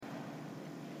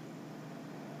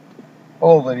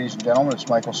Hello, ladies and gentlemen. It's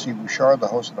Michael C. Bouchard, the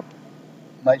host of the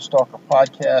Night Stalker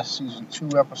podcast, Season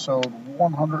 2, Episode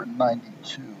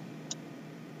 192.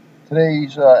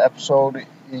 Today's episode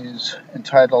is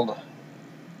entitled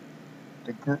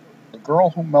The Girl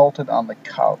Who Melted on the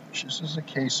Couch. This is a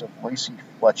case of Lacey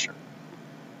Fletcher.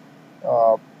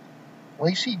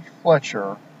 Lacey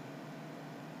Fletcher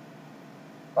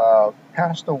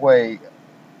passed away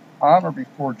on or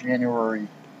before January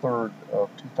 3rd of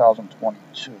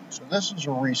 2022. So this is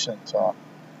a recent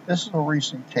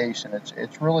case, and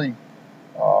it's really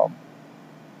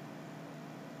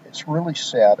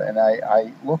sad. And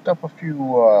I looked up a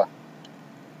few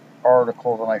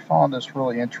articles, and I found this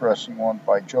really interesting one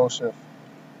by Joseph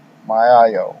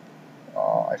Maio.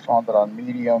 I found it on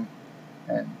Medium,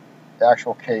 and the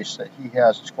actual case that he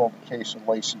has is called the case of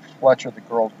Lacey Fletcher, the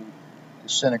girl who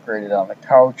disintegrated on the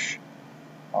couch.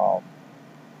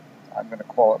 I'm going to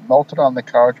call it melted on the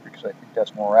couch because I think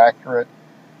that's more accurate.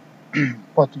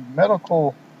 But the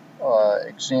medical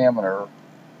examiner,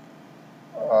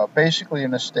 basically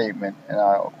in a statement, and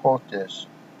I'll quote this: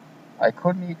 "I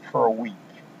couldn't eat for a week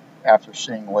after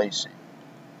seeing Lacey.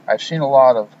 I've seen a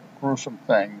lot of gruesome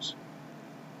things.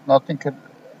 Nothing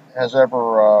has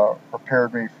ever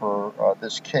prepared me for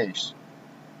this case.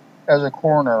 As a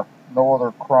coroner, no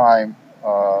other crime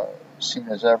scene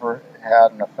has ever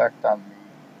had an effect on me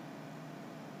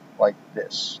like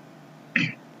this."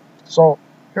 So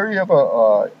here you have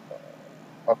a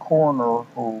coroner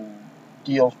who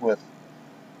deals with,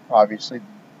 obviously,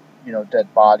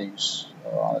 dead bodies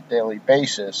on a daily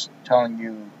basis, telling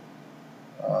you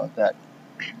that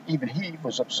even he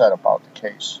was upset about the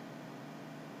case.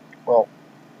 Well,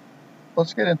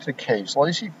 let's get into the case.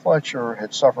 Lacey Fletcher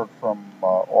had suffered from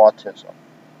autism.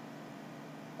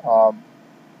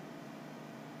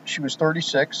 She was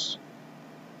 36,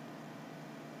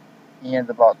 and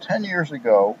about 10 years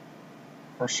ago,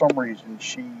 for some reason,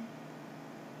 she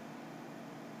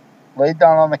laid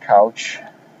down on the couch,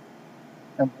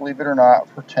 and believe it or not,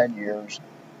 for 10 years,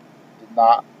 did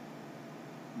not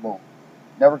move.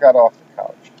 Never got off the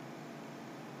couch.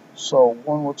 So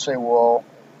one would say, well,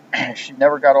 she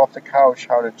never got off the couch.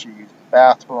 How did she use the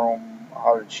bathroom?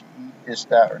 How did she eat this,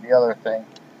 that, or the other thing?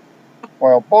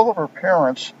 Well, both of her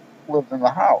parents lived in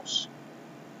the house.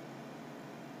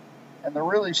 And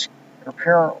her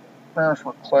parents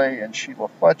were Clay and Sheila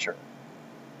Fletcher.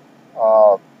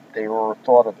 They were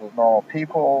thought of as normal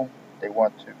people. They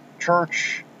went to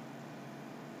church,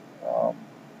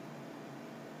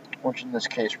 which in this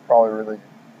case probably really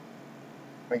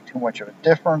didn't make too much of a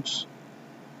difference.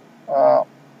 And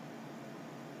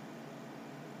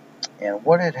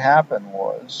what had happened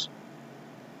was,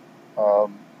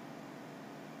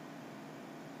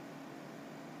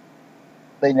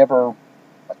 they never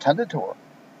attended to her.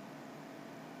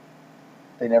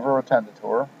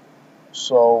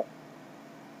 So,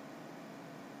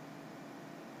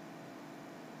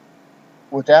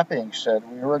 with that being said,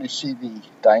 we already see the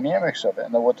dynamics of it.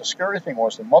 And then what the scary thing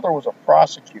was, the mother was a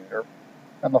prosecutor,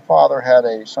 and the father had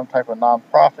some type of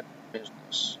nonprofit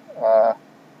business.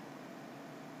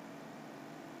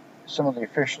 Some of the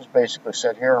officials basically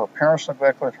said here, her parents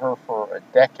neglected her for a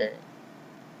decade.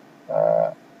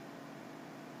 It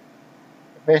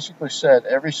basically said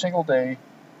every single day,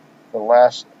 the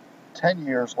last 10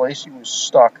 years, Lacey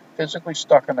was physically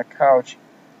stuck on the couch.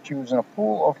 She was in a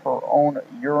pool of her own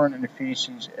urine and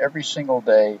feces every single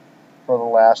day for the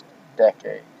last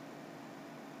decade.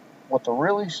 What the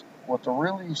really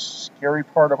scary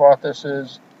part about this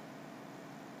is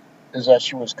that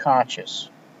she was conscious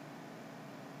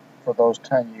for those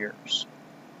 10 years.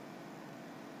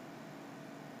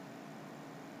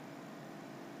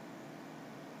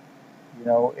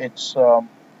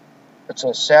 It's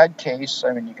a sad case.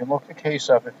 I mean, you can look the case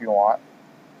up if you want.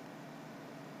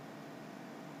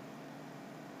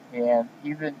 And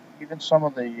even some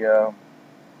of the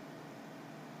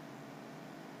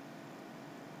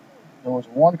there was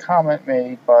one comment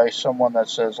made by someone that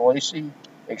says Lacey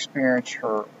experienced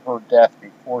her death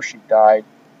before she died,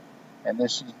 and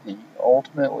this is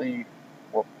ultimately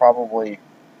what probably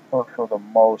hurt her the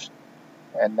most,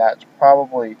 and that's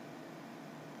probably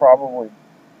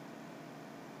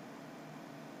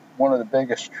one of the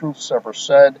biggest truths ever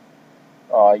said.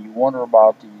 You wonder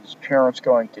about these parents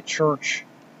going to church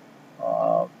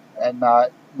and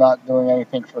not doing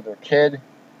anything for their kid.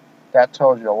 That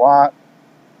tells you a lot.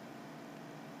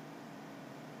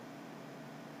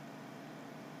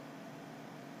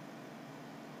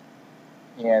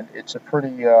 And it's a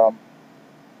pretty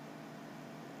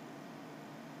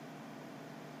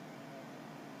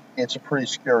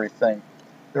scary thing.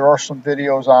 There are some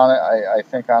videos on it, I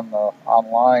think,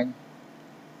 online.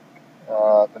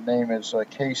 The name is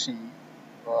Casey.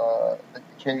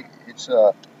 It's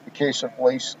the case of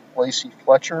Lacey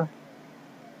Fletcher.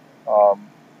 Um,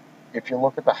 if you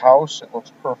look at the house, it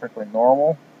looks perfectly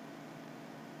normal.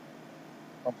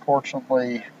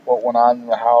 Unfortunately, what went on in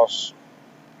the house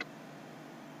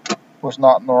was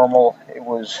not normal. It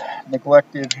was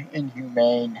neglected,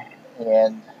 inhumane,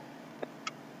 and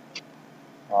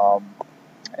um,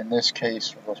 in this case,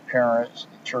 for those parents,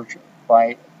 the church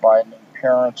Biden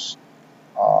parents,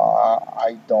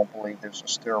 I don't believe there's a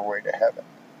stairway to heaven.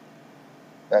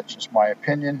 That's just my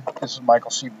opinion. This is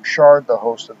Michael C. Bouchard, the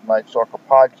host of the Night Stalker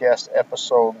podcast,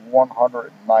 episode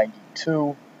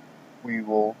 192. We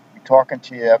will be talking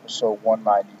to you episode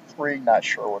 193. Not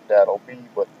sure what that'll be,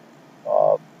 but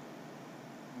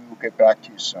we will get back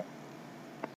to you soon.